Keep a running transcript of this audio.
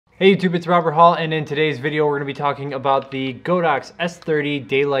Hey YouTube, it's Robert Hall, and in today's video we're going to be talking about the Godox S30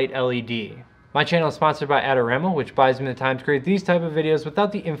 Daylight LED. My channel is sponsored by Adorama, which buys me the time to create these type of videos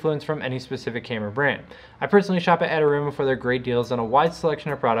without the influence from any specific camera brand. I personally shop at Adorama for their great deals on a wide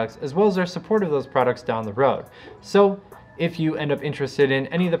selection of products, as well as their support of those products down the road. So, if you end up interested in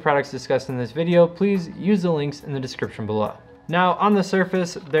any of the products discussed in this video, please use the links in the description below. Now, on the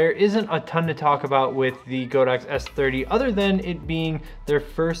surface, there isn't a ton to talk about with the Godox S30 other than it being their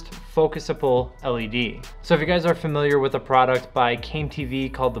first focusable LED. So if you guys are familiar with a product by Came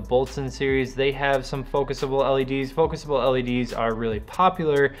TV called the Boltzmann series, they have some focusable LEDs. Focusable LEDs are really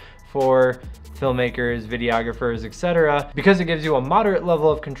popular for filmmakers, videographers, etc. because it gives you a moderate level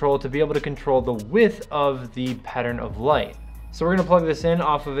of control to be able to control the width of the pattern of light. So we're gonna plug this in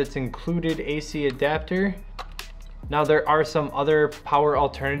off of its included AC adapter. Now there are some other power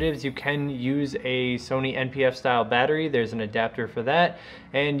alternatives. You can use a Sony NP-F style battery. There's an adapter for that.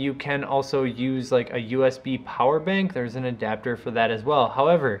 And you can also use like a USB power bank. There's an adapter for that as well.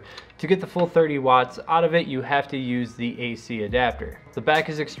 However, to get the full 30 watts out of it, you have to use the AC adapter. The back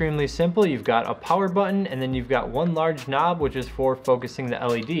is extremely simple. You've got a power button and then you've got one large knob, which is for focusing the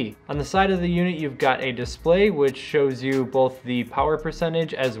LED. On the side of the unit, you've got a display which shows you both the power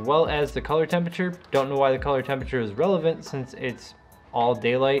percentage as well as the color temperature. Don't know why the color temperature is relevant since it's all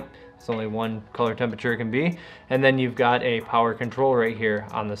daylight. It's only one color temperature it can be. And then you've got a power control right here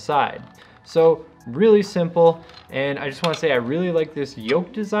on the side. So really simple, and I just want to say I really like this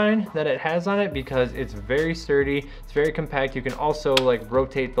yoke design that it has on it because it's very sturdy, it's very compact. You can also like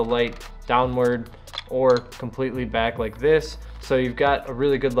rotate the light downward or completely back like this. So you've got a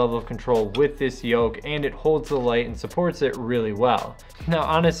really good level of control with this yoke, and it holds the light and supports it really well. Now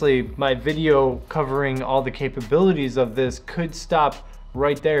honestly, my video covering all the capabilities of this could stop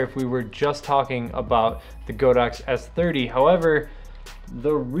right there if we were just talking about the Godox S30. However,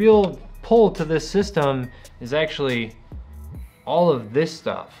 the real pull to this system is actually all of this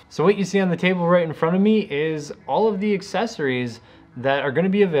stuff. So what you see on the table right in front of me is all of the accessories that are going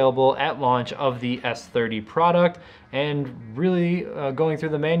to be available at launch of the S30 product. And really going through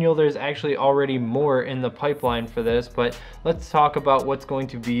the manual, there's actually already more in the pipeline for this, but let's talk about what's going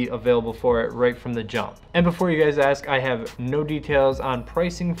to be available for it right from the jump. And before you guys ask, I have no details on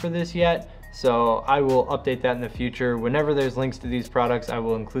pricing for this yet, so I will update that in the future. Whenever there's links to these products, I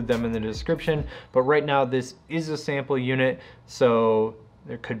will include them in the description. But right now, this is a sample unit, so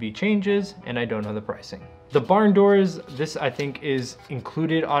there could be changes, and I don't know the pricing. The barn doors, this I think is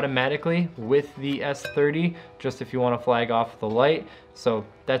included automatically with the S30, just if you want to flag off the light. So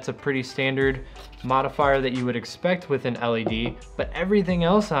that's a pretty standard modifier that you would expect with an LED, but everything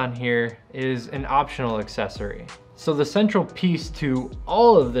else on here is an optional accessory. So the central piece to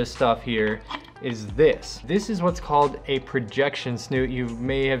all of this stuff here is this. This is what's called a projection snoot. You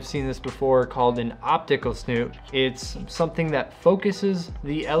may have seen this before, called an optical snoot. It's something that focuses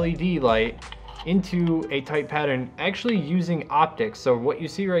the LED light into a tight pattern, actually using optics. So what you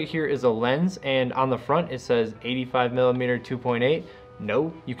see right here is a lens, and on the front it says 85mm 2.8.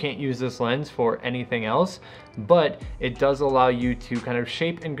 No, you can't use this lens for anything else, but it does allow you to kind of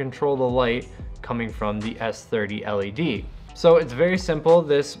shape and control the light coming from the S30 LED. So it's very simple.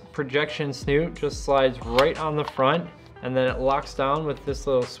 This projection snoot just slides right on the front, and then it locks down with this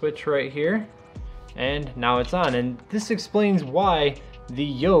little switch right here, and now it's on. And this explains why the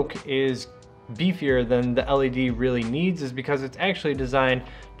yoke is beefier than the LED really needs, is because it's actually designed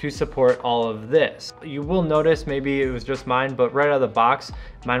to support all of this. You will notice, maybe it was just mine, but right out of the box,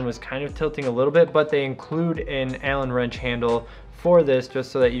 mine was kind of tilting a little bit, but they include an Allen wrench handle for this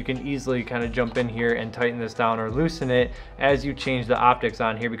just so that you can easily kind of jump in here and tighten this down or loosen it as you change the optics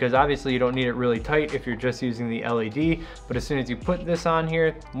on here, because obviously you don't need it really tight if you're just using the LED, but as soon as you put this on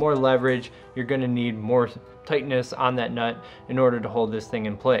here, more leverage, you're going to need more tightness on that nut in order to hold this thing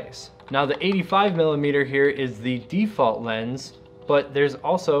in place. Now the 85mm here is the default lens, but there's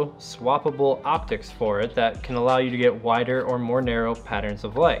also swappable optics for it that can allow you to get wider or more narrow patterns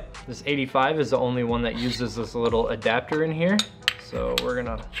of light. This 85 is the only one that uses this little adapter in here. So we're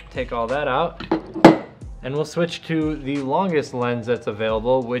gonna take all that out, and we'll switch to the longest lens that's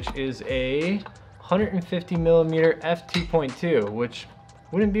available, which is a 150mm f2.2, which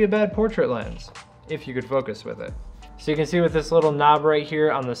wouldn't be a bad portrait lens if you could focus with it. So you can see with this little knob right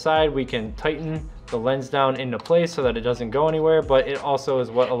here on the side, we can tighten the lens down into place so that it doesn't go anywhere, but it also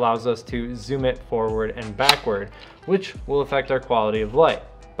is what allows us to zoom it forward and backward, which will affect our quality of light.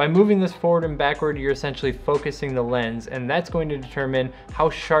 By moving this forward and backward, you're essentially focusing the lens, and that's going to determine how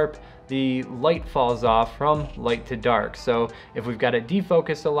sharp the light falls off from light to dark. So if we've got it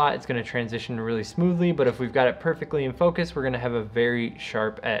defocused a lot, it's going to transition really smoothly, but if we've got it perfectly in focus, we're going to have a very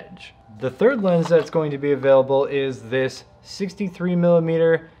sharp edge. The third lens that's going to be available is this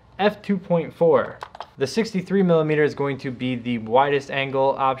 63mm f2.4. The 63mm is going to be the widest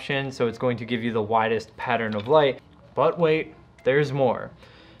angle option, so it's going to give you the widest pattern of light. But wait, there's more.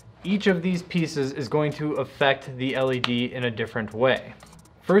 Each of these pieces is going to affect the LED in a different way.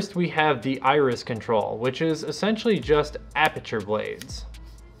 First, we have the iris control, which is essentially just aperture blades.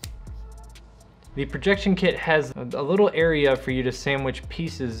 The projection kit has a little area for you to sandwich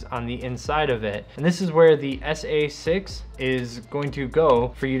pieces on the inside of it. And this is where the SA6 is going to go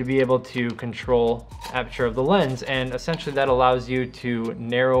for you to be able to control aperture of the lens. And essentially that allows you to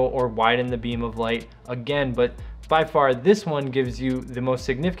narrow or widen the beam of light again, but by far this one gives you the most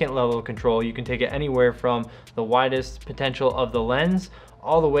significant level of control. You can take it anywhere from the widest potential of the lens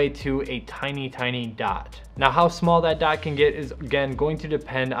all the way to a tiny dot. Now how small that dot can get is again going to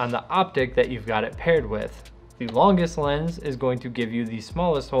depend on the optic that you've got it paired with. The longest lens is going to give you the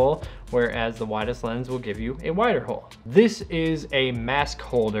smallest hole, whereas the widest lens will give you a wider hole. This is a mask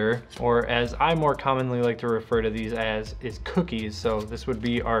holder, or as I more commonly like to refer to these as, is cookies. So this would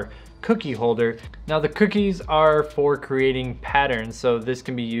be our cookie holder. Now the cookies are for creating patterns, so this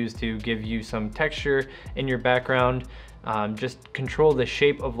can be used to give you some texture in your background. Just control the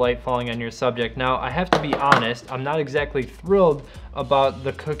shape of light falling on your subject. Now I have to be honest, I'm not exactly thrilled about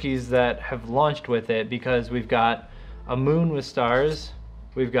the cookies that have launched with it, because we've got a moon with stars,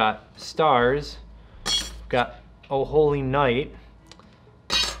 we've got stars, we've got oh holy night,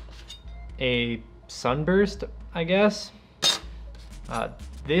 a sunburst, I guess,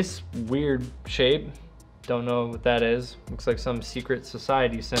 this weird shape, don't know what that is. Looks like some secret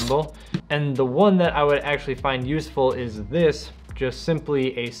society symbol. And the one that I would actually find useful is this, just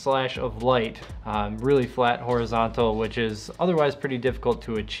simply a slash of light, really flat horizontal, which is otherwise pretty difficult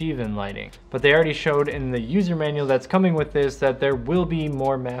to achieve in lighting. But they already showed in the user manual that's coming with this that there will be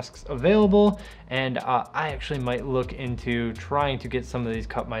more masks available, and I actually might look into trying to get some of these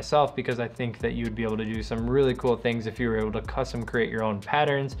cut myself, because I think that you would be able to do some really cool things if you were able to custom create your own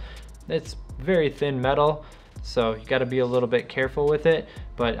patterns. It's very thin metal, so you got to be a little bit careful with it,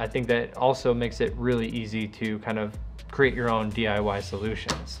 but I think that also makes it really easy to kind of create your own DIY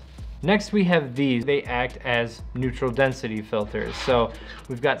solutions. Next we have these. They act as neutral density filters. So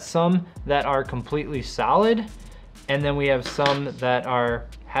we've got some that are completely solid, and then we have some that are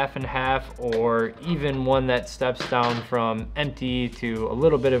half and half, or even one that steps down from empty to a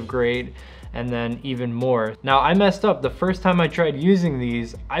little bit of gray, and then even more. Now I messed up. The first time I tried using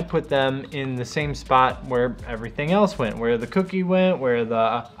these, I put them in the same spot where everything else went, where the cookie went, where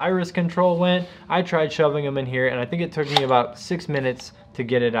the iris control went. I tried shoving them in here, and I think it took me about 6 minutes to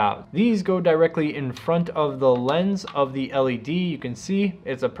get it out. These go directly in front of the lens of the LED. You can see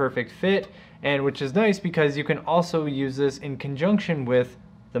it's a perfect fit, and which is nice because you can also use this in conjunction with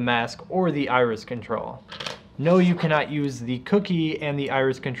the mask or the iris control. No, you cannot use the cookie and the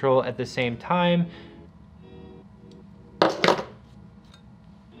iris control at the same time.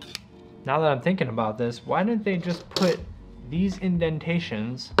 Now that I'm thinking about this, why didn't they just put these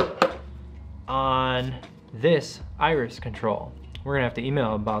indentations on this iris control? We're gonna have to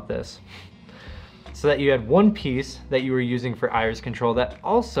email about this. So that you had one piece that you were using for iris control that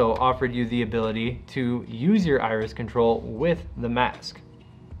also offered you the ability to use your iris control with the mask.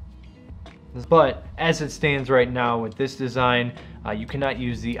 But as it stands right now with this design, you cannot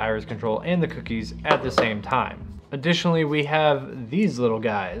use the iris control and the cookies at the same time. Additionally, we have these little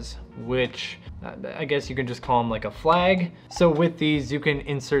guys, which I guess you can just call them like a flag. So with these, you can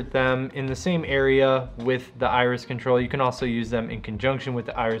insert them in the same area with the iris control. You can also use them in conjunction with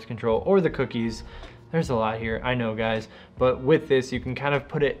the iris control or the cookies. There's a lot here, I know guys, but with this you can kind of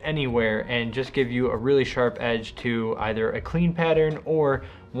put it anywhere and just give you a really sharp edge to either a clean pattern or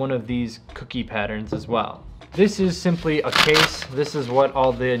one of these cookie patterns as well. This is simply a case. This is what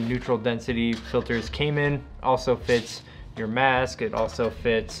all the neutral density filters came in. Also fits your mask, it also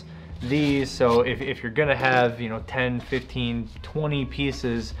fits these. So if you're gonna have, 10, 15, 20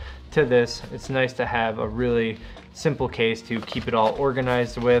 pieces to this, it's nice to have a really simple case to keep it all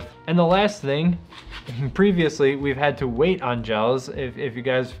organized with. And the last thing, previously we've had to wait on gels. If you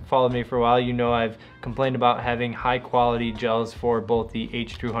guys followed me for a while, you know I've complained about having high quality gels for both the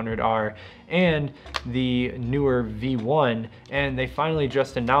H200R and the newer V1, and they finally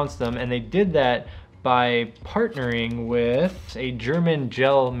just announced them, and they did that by partnering with a German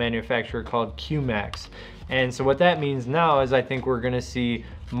gel manufacturer called QMax. And so what that means now is I think we're gonna see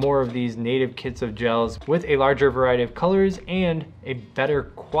more of these native kits of gels with a larger variety of colors and a better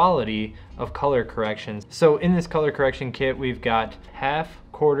quality of color corrections. So in this color correction kit, we've got half,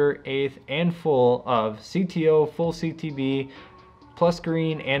 quarter, eighth, and full of CTO, full CTB, plus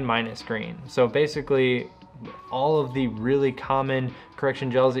green and minus green. So basically all of the really common correction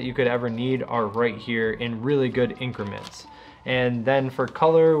gels that you could ever need are right here in really good increments. And then for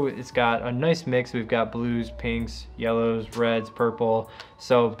color, it's got a nice mix. We've got blues, pinks, yellows, reds, purple.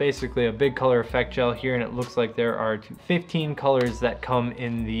 So basically a big color effect gel here, and it looks like there are 15 colors that come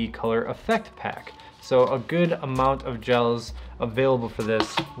in the color effect pack. So a good amount of gels available for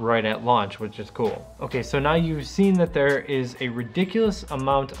this right at launch, which is cool. Okay, so now you've seen that there is a ridiculous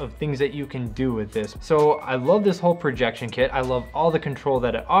amount of things that you can do with this. So I love this whole projection kit. I love all the control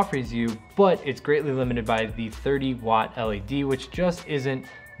that it offers you, but it's greatly limited by the 30-watt LED, which just isn't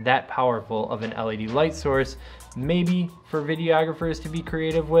that powerful of an LED light source. Maybe for videographers to be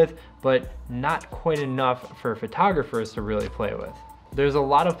creative with, but not quite enough for photographers to really play with. There's a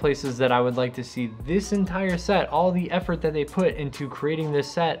lot of places that I would like to see this entire set, all the effort that they put into creating this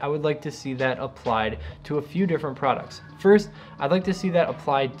set, I would like to see that applied to a few different products. First, I'd like to see that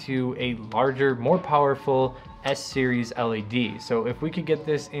applied to a larger, more powerful S-series LED. So if we could get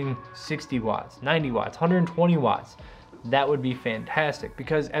this in 60 watts, 90 watts, 120 watts, that would be fantastic,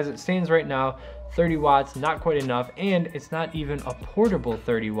 because as it stands right now, 30 watts, not quite enough, and it's not even a portable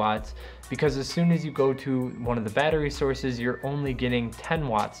 30 watts, because as soon as you go to one of the battery sources, you're only getting 10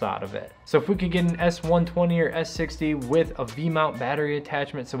 watts out of it. So if we could get an S120 or S60 with a V-mount battery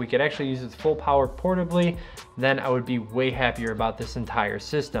attachment so we could actually use its full power portably, then I would be way happier about this entire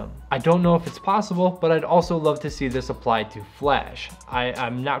system. I don't know if it's possible, but I'd also love to see this applied to flash.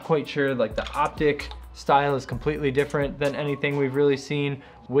 I'm not quite sure, like the optic style is completely different than anything we've really seen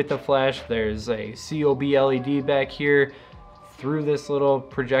with the flash. There's a COB LED back here through this little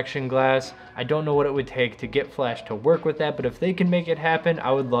projection glass. I don't know what it would take to get flash to work with that, but if they can make it happen,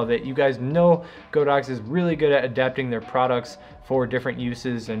 I would love it. You guys know Godox is really good at adapting their products for different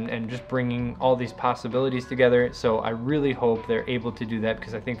uses and just bringing all these possibilities together. So I really hope they're able to do that,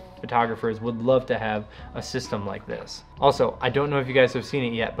 because I think photographers would love to have a system like this. Also, I don't know if you guys have seen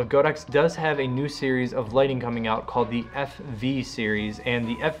it yet, but Godox does have a new series of lighting coming out called the FV series, and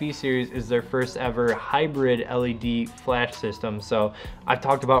the FV series is their first ever hybrid LED flash system. So I've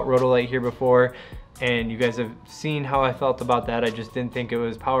talked about Rotolight here before, and you guys have seen how I felt about that. I just didn't think it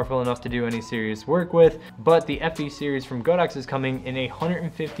was powerful enough to do any serious work with. But the FV series from Godox is coming in a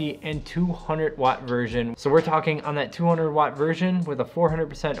 150 and 200 watt version. So we're talking on that 200 watt version with a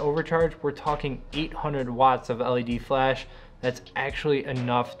 400% overcharge, we're talking 800 watts of LED flash. That's actually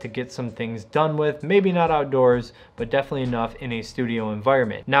enough to get some things done with. Maybe not outdoors, but definitely enough in a studio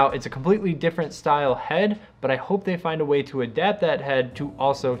environment. Now, it's a completely different style head, but I hope they find a way to adapt that head to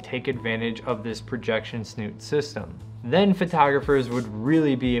also take advantage of this projection snoot system. Then photographers would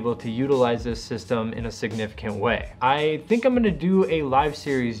really be able to utilize this system in a significant way. I think I'm gonna do a live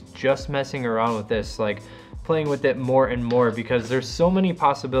series just messing around with this, like playing with it more and more, because there's so many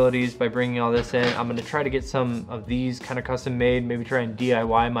possibilities by bringing all this in. I'm gonna try to get some of these kind of custom made, maybe try and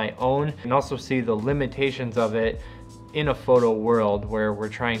DIY my own, and also see the limitations of it in a photo world where we're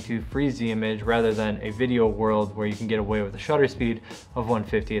trying to freeze the image rather than a video world where you can get away with a shutter speed of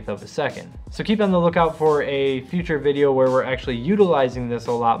 1/50th of a second. So keep on the lookout for a future video where we're actually utilizing this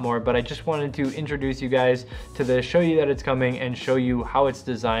a lot more, but I just wanted to introduce you guys to this, show you that it's coming, and show you how it's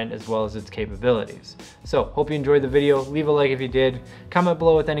designed as well as its capabilities. So hope you enjoyed the video. Leave a like if you did, comment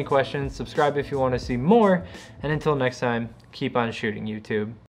below with any questions, subscribe if you want to see more, and until next time, keep on shooting, YouTube.